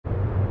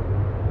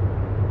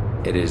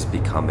It is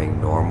becoming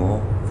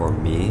normal for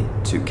me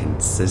to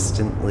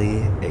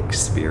consistently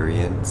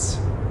experience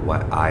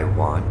what I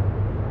want.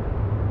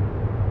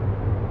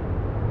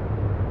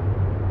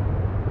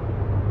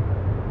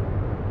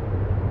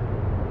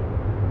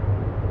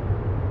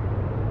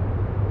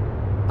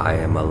 I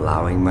am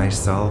allowing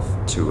myself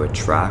to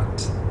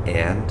attract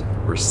and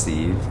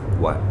receive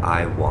what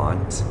I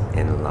want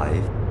in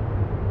life.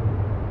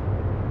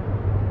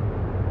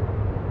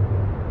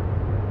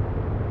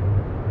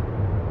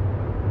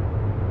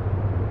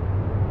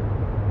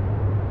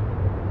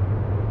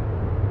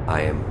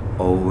 I am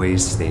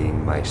always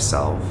seeing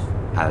myself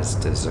as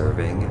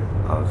deserving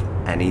of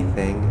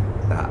anything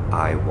that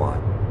I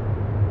want.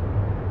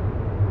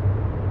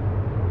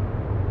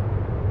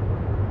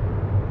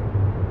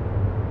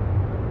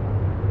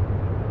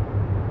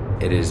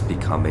 It is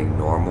becoming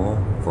normal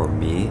for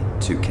me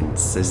to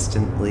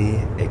consistently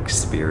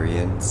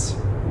experience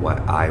what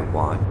I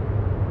want.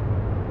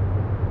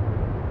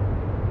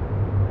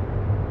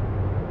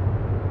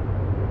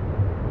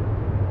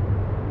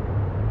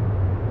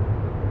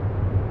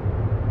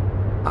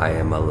 I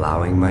am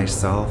allowing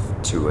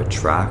myself to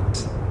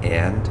attract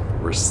and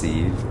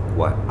receive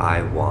what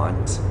I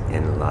want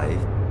in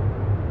life.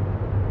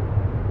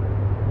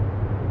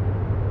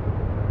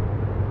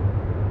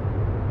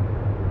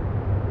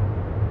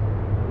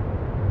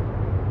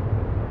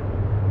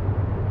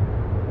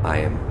 I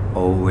am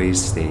always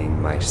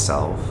seeing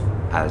myself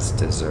as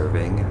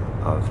deserving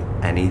of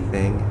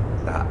anything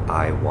that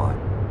I want.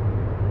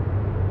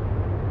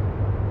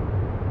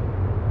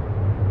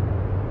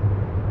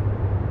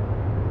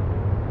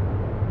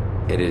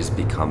 It is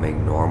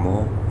becoming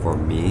normal for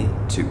me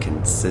to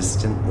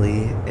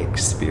consistently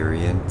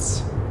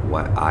experience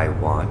what I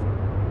want.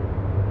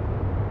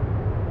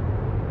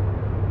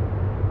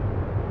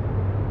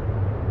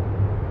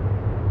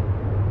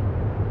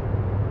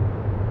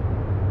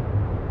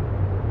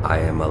 I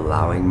am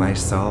allowing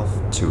myself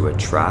to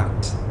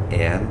attract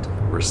and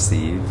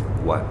receive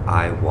what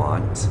I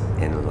want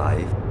in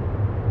life.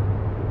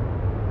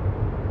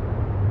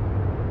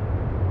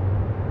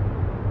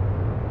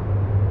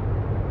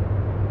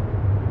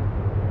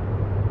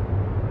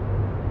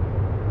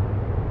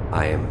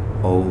 I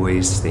am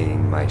always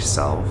seeing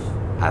myself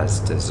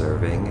as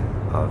deserving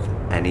of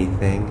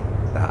anything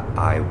that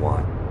I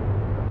want.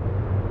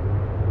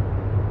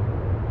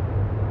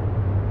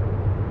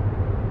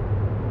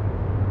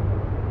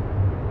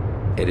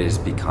 It is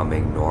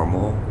becoming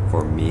normal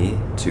for me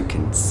to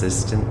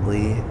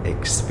consistently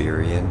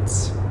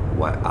experience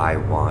what I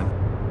want.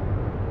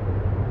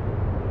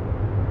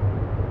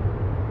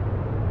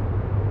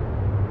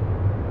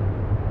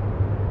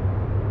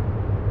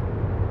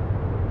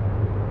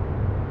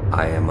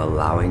 I am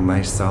allowing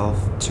myself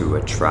to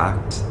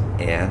attract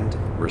and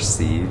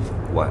receive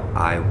what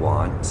I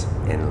want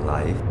in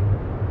life.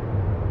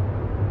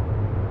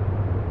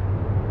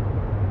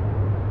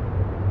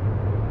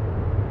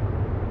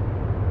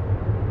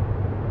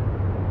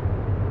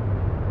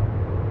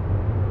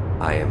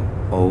 I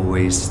am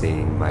always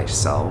seeing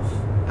myself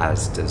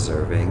as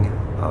deserving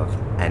of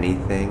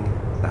anything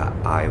that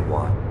I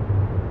want.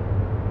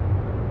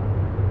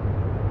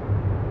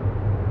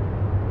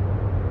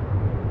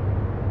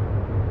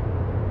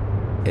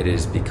 It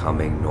is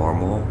becoming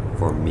normal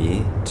for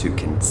me to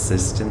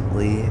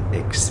consistently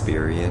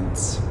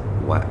experience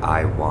what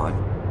I want.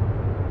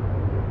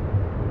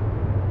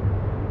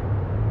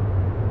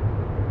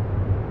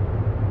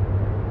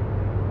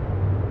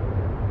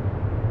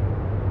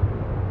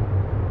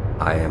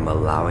 I am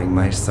allowing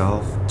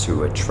myself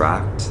to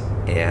attract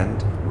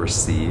and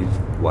receive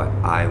what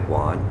I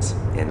want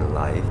in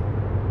life.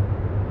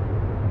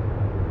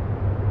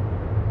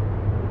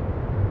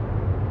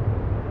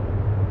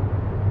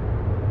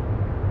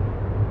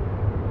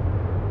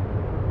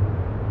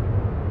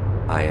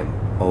 I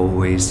am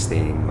always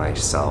seeing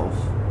myself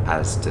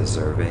as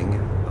deserving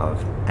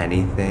of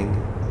anything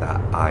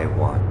that I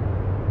want.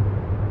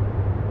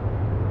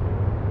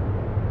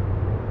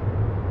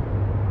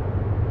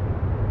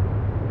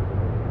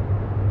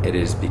 It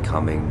is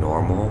becoming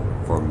normal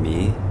for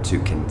me to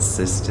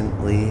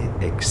consistently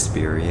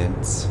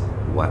experience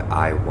what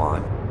I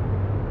want.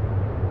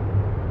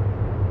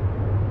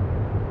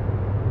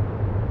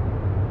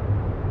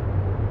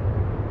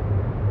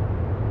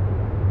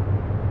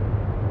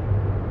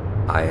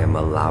 I am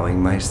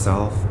allowing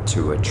myself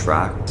to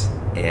attract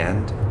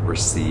and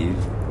receive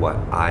what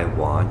I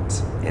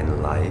want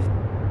in life.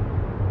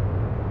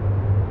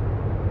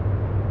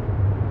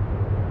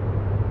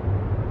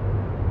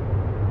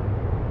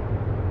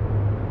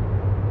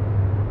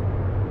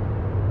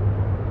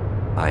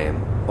 I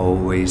am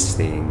always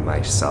seeing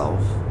myself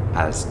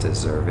as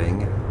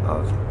deserving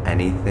of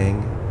anything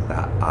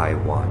that I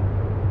want.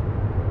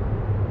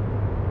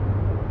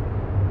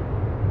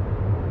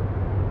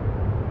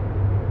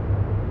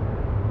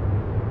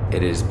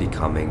 It is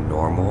becoming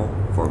normal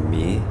for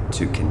me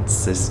to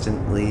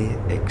consistently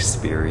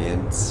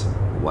experience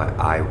what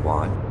I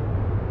want.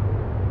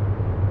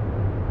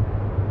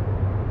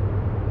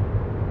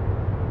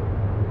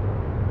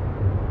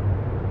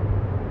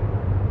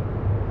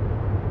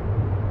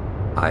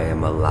 I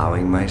am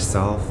allowing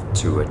myself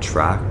to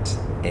attract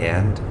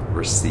and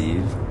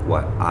receive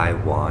what I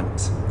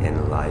want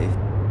in life.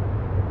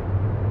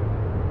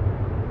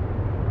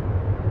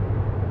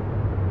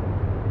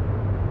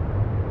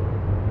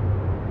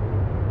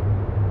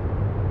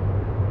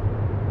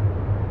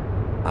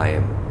 I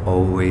am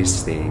always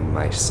seeing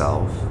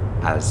myself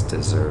as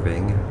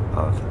deserving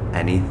of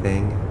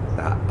anything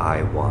that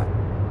I want.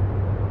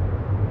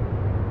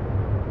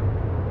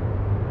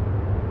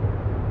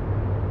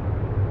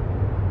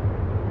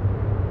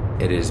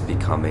 It is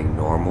becoming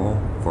normal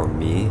for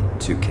me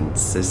to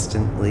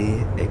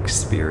consistently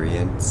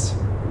experience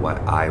what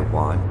I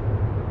want.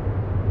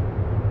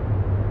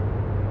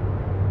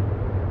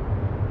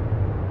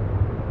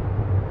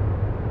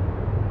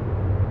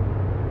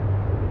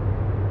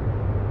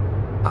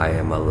 I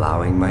am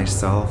allowing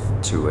myself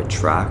to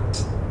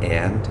attract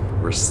and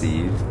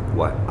receive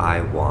what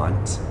I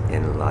want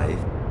in life.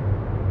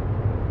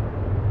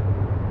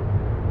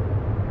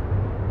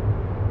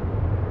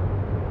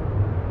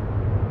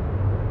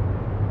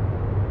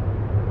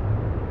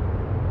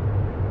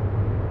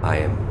 I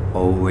am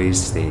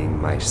always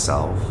seeing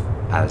myself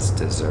as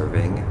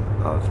deserving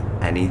of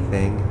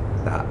anything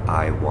that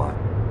I want.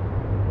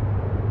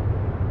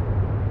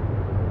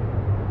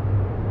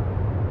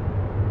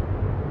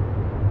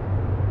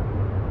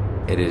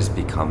 It is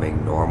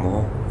becoming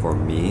normal for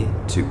me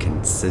to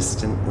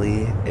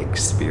consistently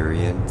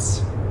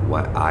experience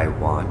what I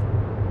want.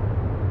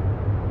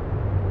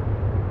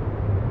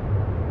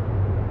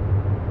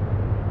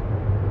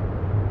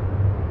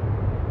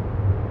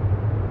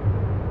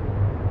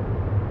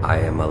 I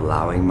am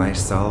allowing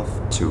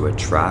myself to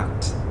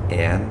attract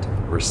and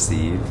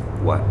receive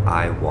what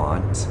I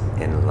want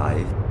in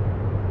life.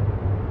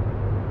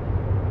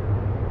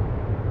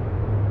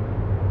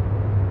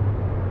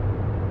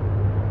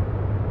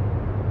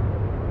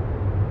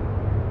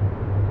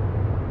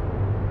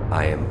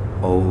 I am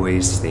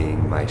always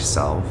seeing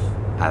myself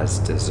as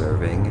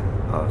deserving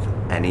of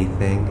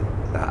anything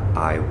that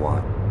I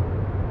want.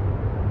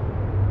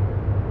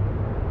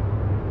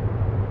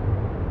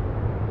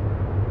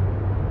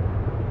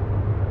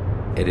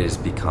 It is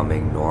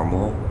becoming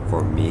normal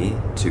for me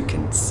to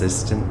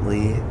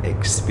consistently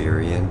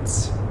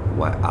experience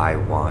what I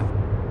want.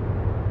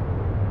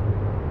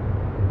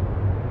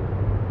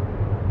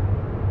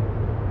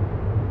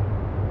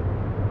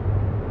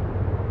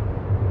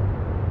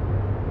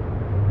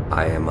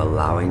 I am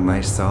allowing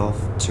myself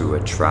to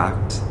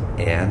attract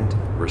and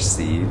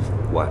receive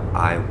what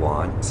I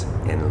want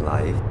in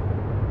life.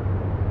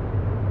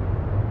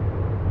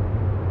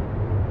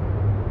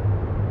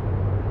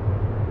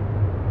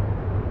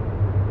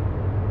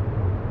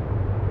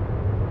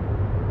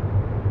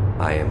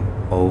 I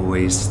am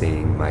always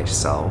seeing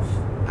myself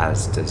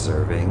as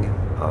deserving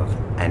of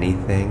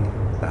anything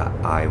that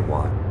I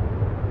want.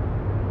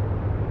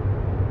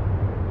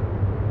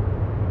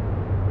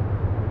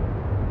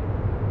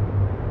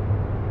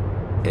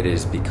 It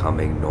is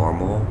becoming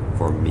normal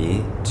for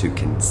me to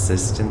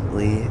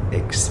consistently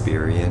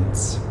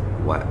experience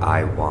what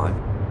I want.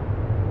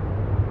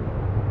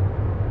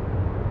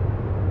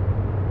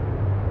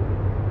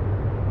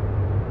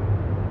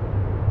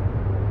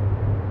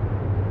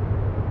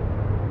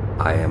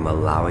 I am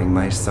allowing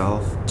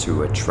myself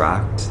to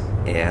attract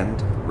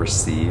and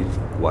receive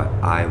what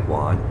I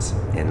want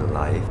in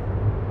life.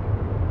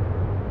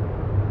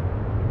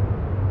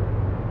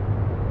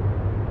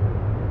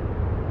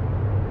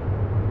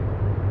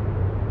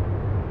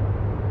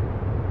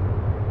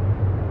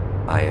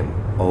 I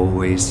am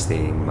always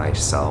seeing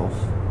myself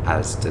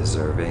as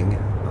deserving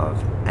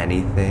of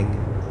anything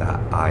that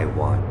I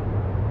want.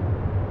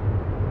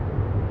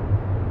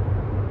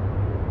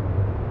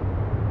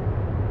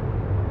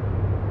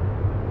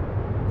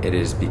 It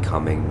is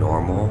becoming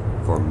normal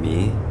for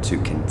me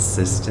to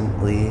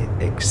consistently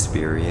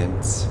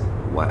experience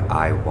what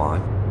I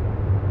want.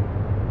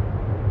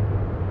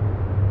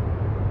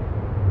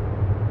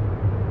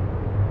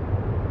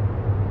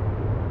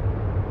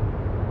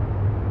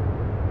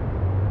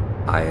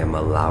 I am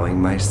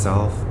allowing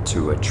myself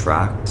to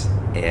attract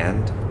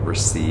and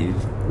receive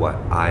what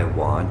I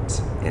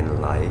want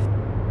in life.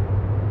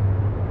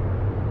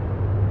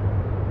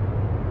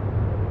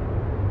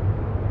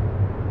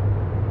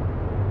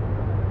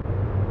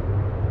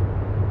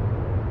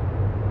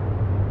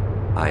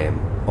 I am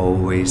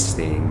always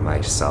seeing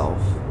myself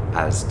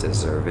as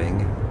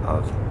deserving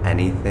of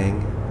anything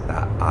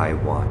that I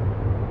want.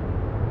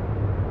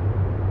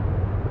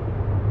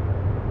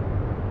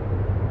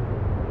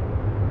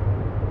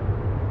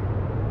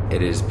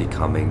 It is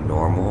becoming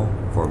normal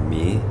for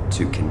me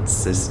to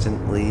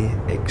consistently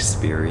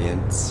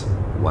experience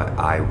what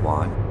I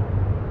want.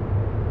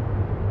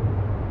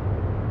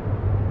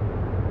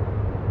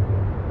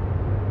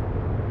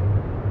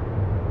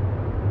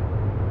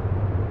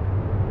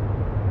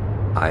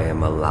 I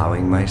am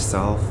allowing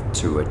myself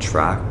to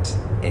attract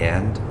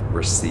and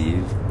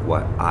receive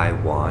what I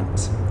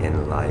want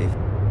in life.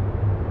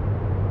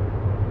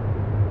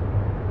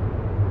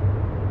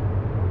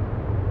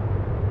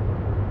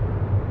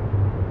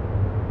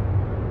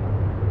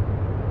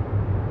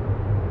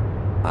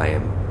 I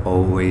am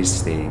always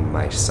seeing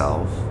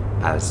myself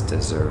as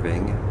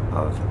deserving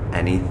of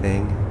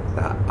anything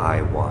that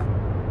I want.